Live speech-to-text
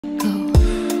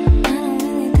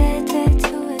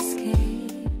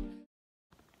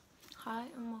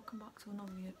welcome back to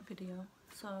another video.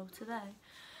 So today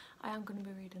I am going to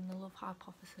be reading The Love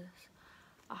Hypothesis.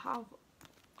 I have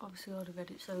obviously already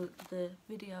read it, so the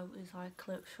video is like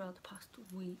clips throughout the past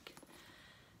week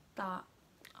that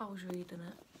I was reading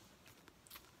it.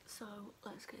 So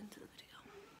let's get into the video.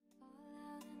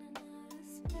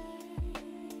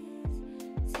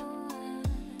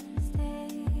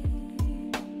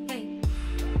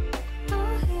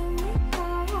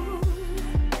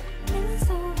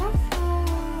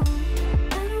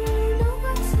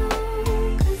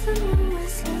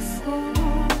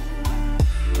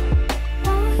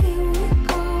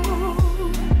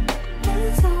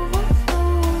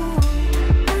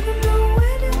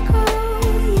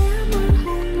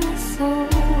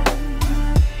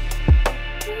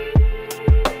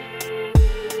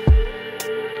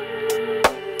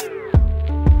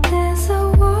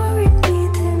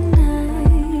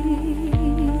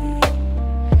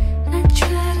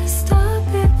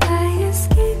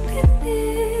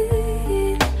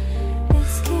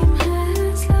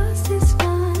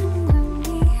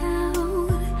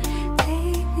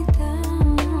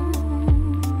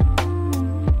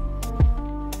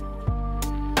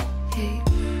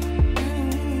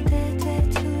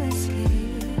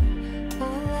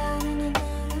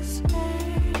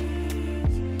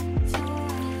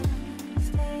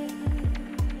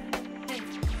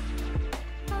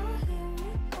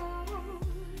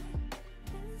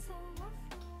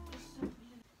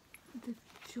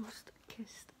 Just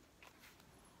kissed,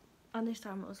 and this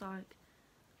time it was like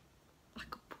a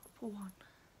proper one.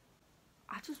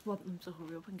 I just want them to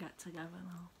hurry up and get together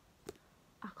now.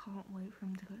 I can't wait for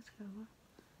them to get together.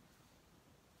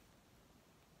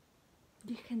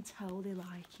 You can tell they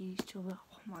like each other.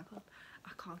 Oh my god,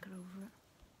 I can't get over it.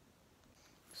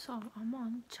 So I'm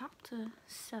on chapter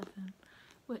 7,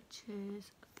 which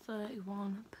is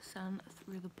 31%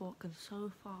 through the book, and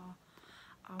so far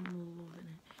I'm loving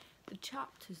it. The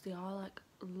chapters, they are like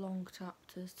long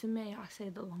chapters. To me, I say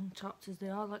the long chapters, they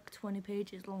are like 20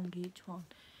 pages long each one.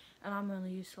 And I'm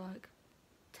only used to like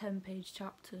 10-page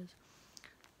chapters.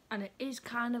 And it is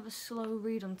kind of a slow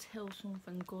read until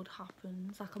something good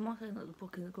happens. Like, I'm not saying that the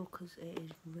book is good, because it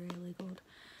is really good.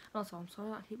 And also, I'm sorry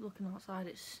that I keep looking outside,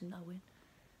 it's snowing.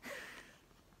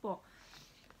 But,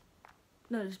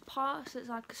 no, there's parts that's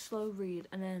like a slow read,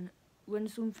 and then when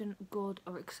something good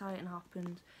or exciting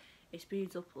happens, it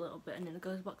speeds up a little bit, and then it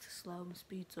goes back to slow and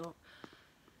speeds up.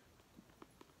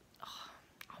 Oh,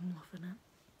 I'm loving it.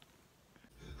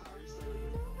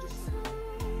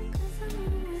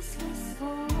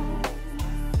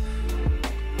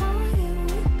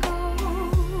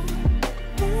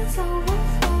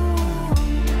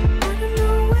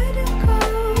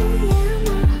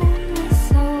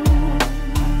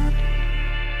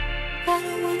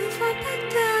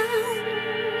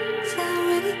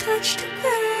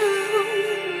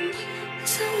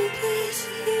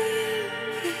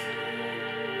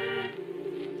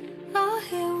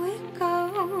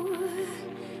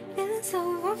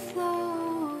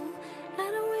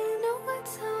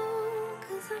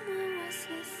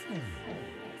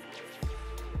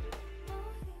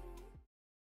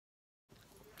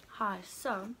 Hi,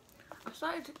 so I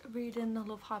started reading The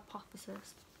Love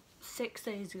Hypothesis 6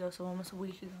 days ago, so almost a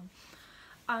week ago,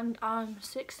 and I'm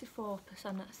 64%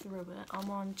 through it.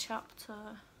 I'm on chapter,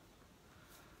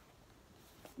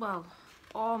 well,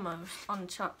 almost on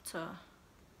chapter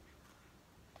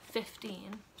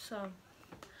 15, so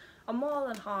I'm more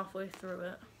than halfway through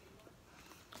it.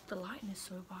 The lighting is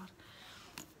so bad.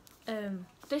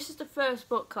 This is the first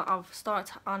book that I've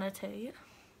started to annotate.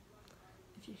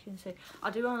 If you can see, I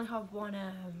do only have one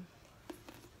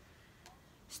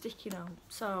sticky note,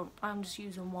 so I'm just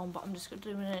using one, but I'm just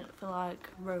doing it for like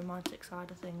romantic side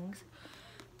of things.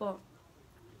 But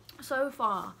so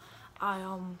far I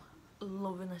am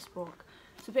loving this book.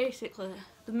 So basically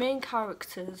the main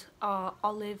characters are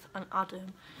Olive and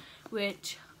Adam,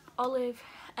 which Olive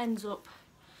ends up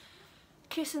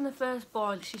kissing the first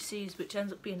boy that she sees, which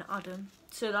ends up being Adam.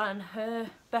 So then her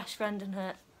best friend and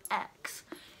her ex,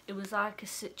 it was like a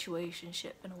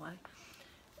situationship in a way,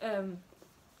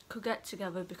 could get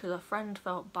together because her friend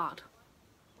felt bad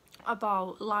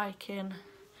about liking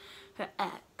her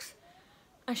ex,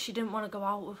 and she didn't want to go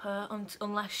out with her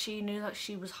unless she knew that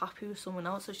she was happy with someone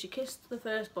else. So she kissed the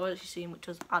first boy that she seen, which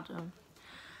was Adam,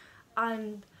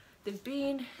 and they've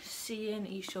been seeing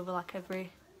each other like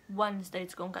every Wednesday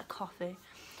to go and get coffee,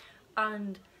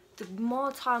 and the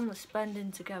more time they're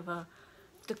spending together,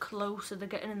 the closer they're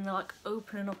getting, and they're like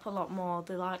opening up a lot more.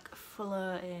 They're like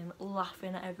flirting,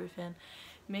 laughing at everything,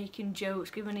 making jokes,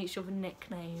 giving each other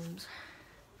nicknames.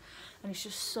 and it's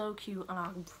just so cute, and I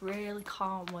really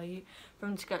can't wait for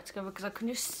them to get together because I can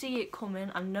just see it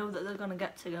coming. I know that they're gonna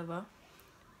get together,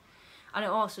 and it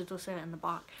also does say it in the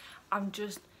back. I'm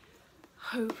just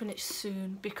hoping it's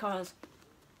soon because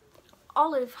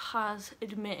Olive has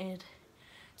admitted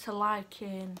to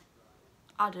liking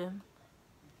Adam,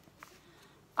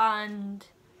 and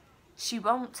she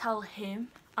won't tell him,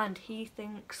 and he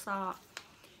thinks that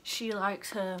she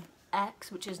likes her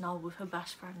ex, which is now with her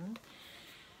best friend.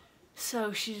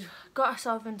 So she's got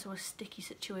herself into a sticky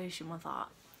situation with that.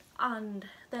 And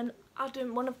then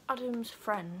Adam, one of Adam's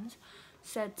friends,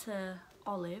 said to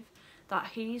Olive that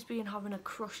he's been having a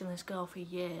crush on this girl for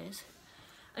years.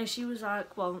 And she was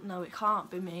like, well, no, it can't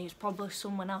be me, it's probably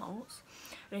someone else.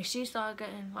 And she started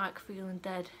getting, like, feeling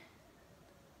dead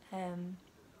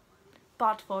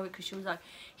bad for it, because she was like,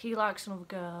 he likes another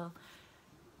girl,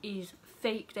 he's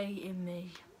fake dating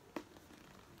me.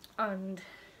 And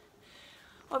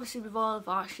obviously with all of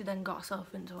that, she then got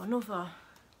herself into another,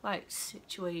 like,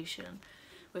 situation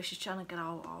where she's trying to get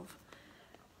out of.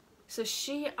 So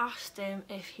she asked him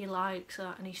if he likes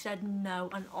her, and he said no,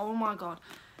 and oh my god,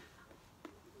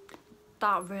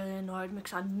 that really annoyed me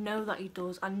because I know that he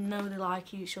does. I know they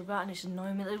like each other, and it's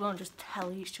annoying me that they won't just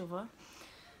tell each other.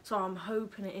 So I'm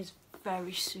hoping it is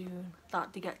very soon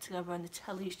that they get together and they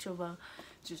tell each other,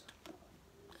 just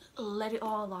let it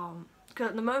all out. Because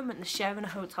at the moment they're sharing a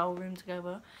hotel room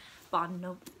together, but I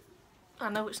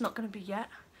know it's not going to be yet.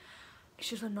 It's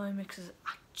just annoying me because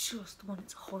I just want it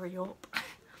to hurry up.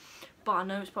 But I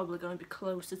know it's probably going to be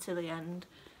closer to the end.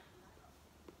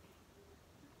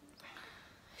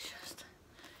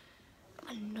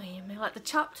 Annoying me. Like, the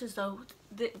chapters though,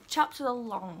 the chapters are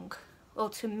long. Well,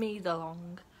 to me they're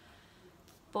long,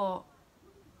 but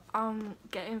I'm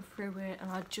getting through it and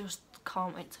I just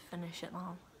can't wait to finish it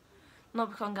now. Not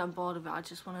because I'm getting bored of it, I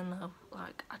just want to know,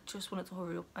 like, I just want it to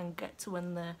hurry up and get to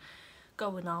when they're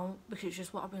going out, because it's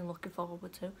just what I've been looking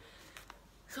forward to.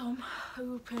 So I'm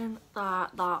hoping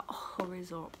that that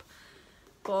hurries up.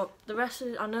 But the rest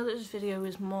of, I know that this video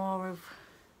is more of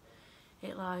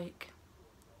it, like,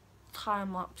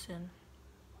 time-lapsing,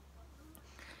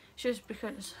 just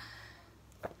because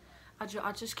I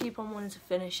just keep on wanting to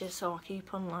finish it, so I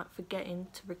keep on, like, forgetting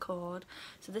to record.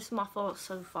 So this is my thoughts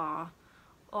so far,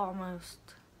 almost,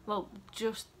 well,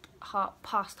 just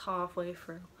past halfway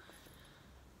through,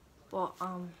 but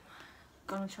I'm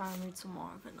gonna try and read some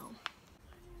more of it now.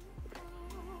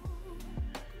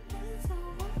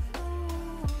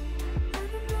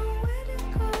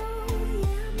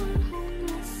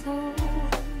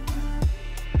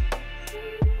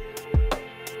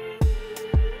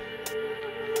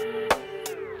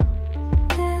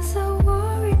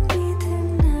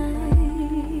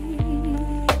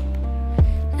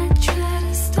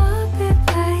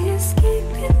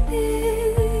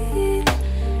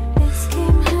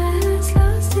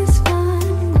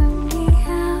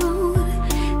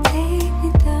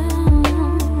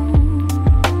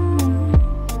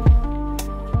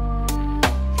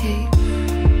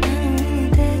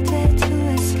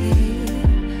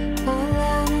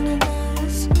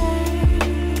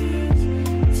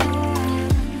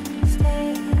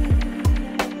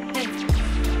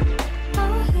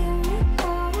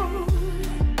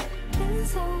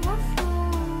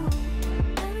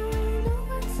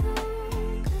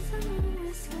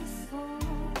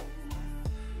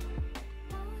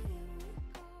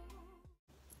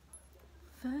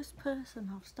 First person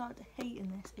I've started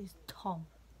hating this is Tom.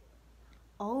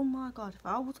 Oh my god, if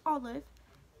I was Olive,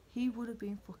 he would have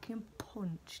been fucking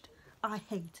punched. I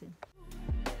hate him.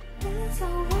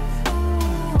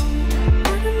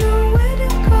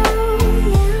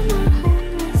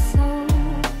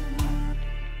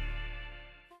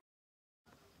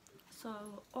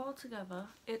 So altogether,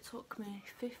 it took me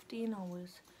 15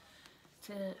 hours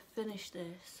to finish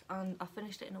this, and I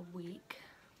finished it in a week,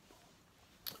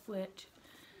 which,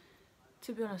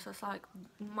 to be honest, that's like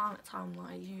the amount of time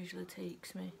that it usually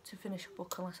takes me to finish a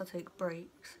book unless I take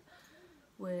breaks,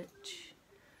 which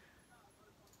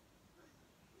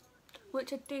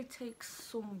I did take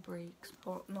some breaks,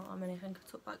 but not that many. I think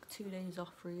I took like 2 days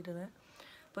off reading it,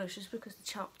 but it's just because the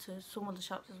chapters, some of the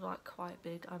chapters were like quite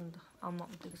big and I'm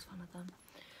not the biggest fan of them.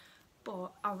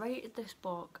 But I rated this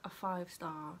book a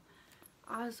 5-star.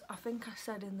 As I think I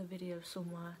said in the video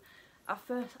somewhere, at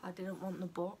first I didn't want the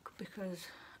book because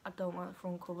I don't like the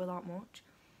front cover that much.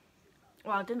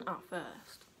 Well, I didn't at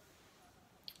first.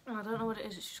 And I don't know what it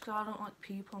is, it's just because I don't like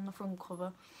people on the front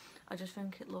cover. I just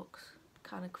think it looks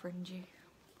kind of cringy.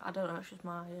 I don't know, it's just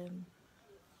my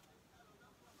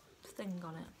thing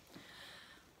on it.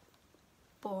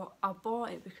 but I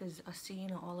bought it because I seen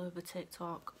it all over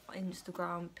TikTok,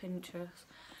 Instagram, Pinterest,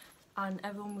 and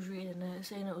everyone was reading it,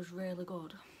 saying it was really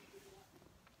good.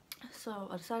 So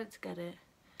I decided to get it,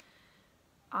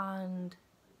 and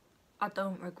I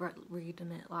don't regret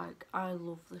reading it. Like, I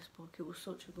love this book. It was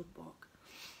such a good book.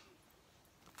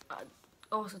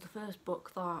 Also, the first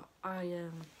book that I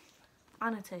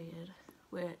annotated,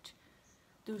 which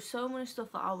there was so much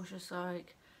stuff that I was just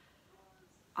like,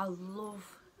 I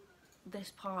love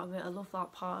this part of it, I love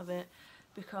that part of it,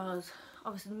 because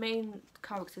obviously the main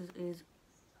characters is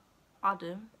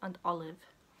Adam and Olive,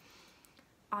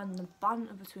 and the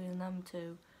banter between them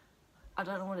two, I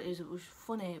don't know what it is, it was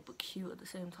funny but cute at the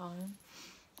same time.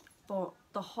 But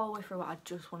the whole way through it, I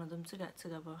just wanted them to get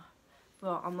together.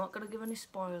 But I'm not going to give any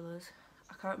spoilers.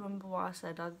 I can't remember what I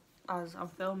said as I'm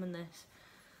filming this,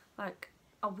 like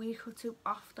a week or two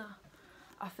after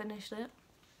I finished it.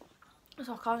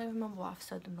 So I can't even remember what I've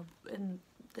said in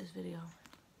this video.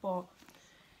 But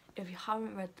if you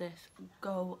haven't read this,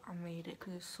 go and read it,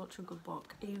 because it's such a good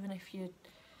book. Even if you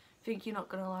think you're not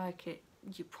going to like it,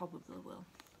 you probably will.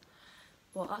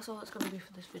 But that's all it's going to be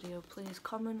for this video. Please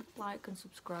comment, like and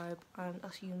subscribe, and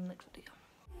I'll see you in the next video.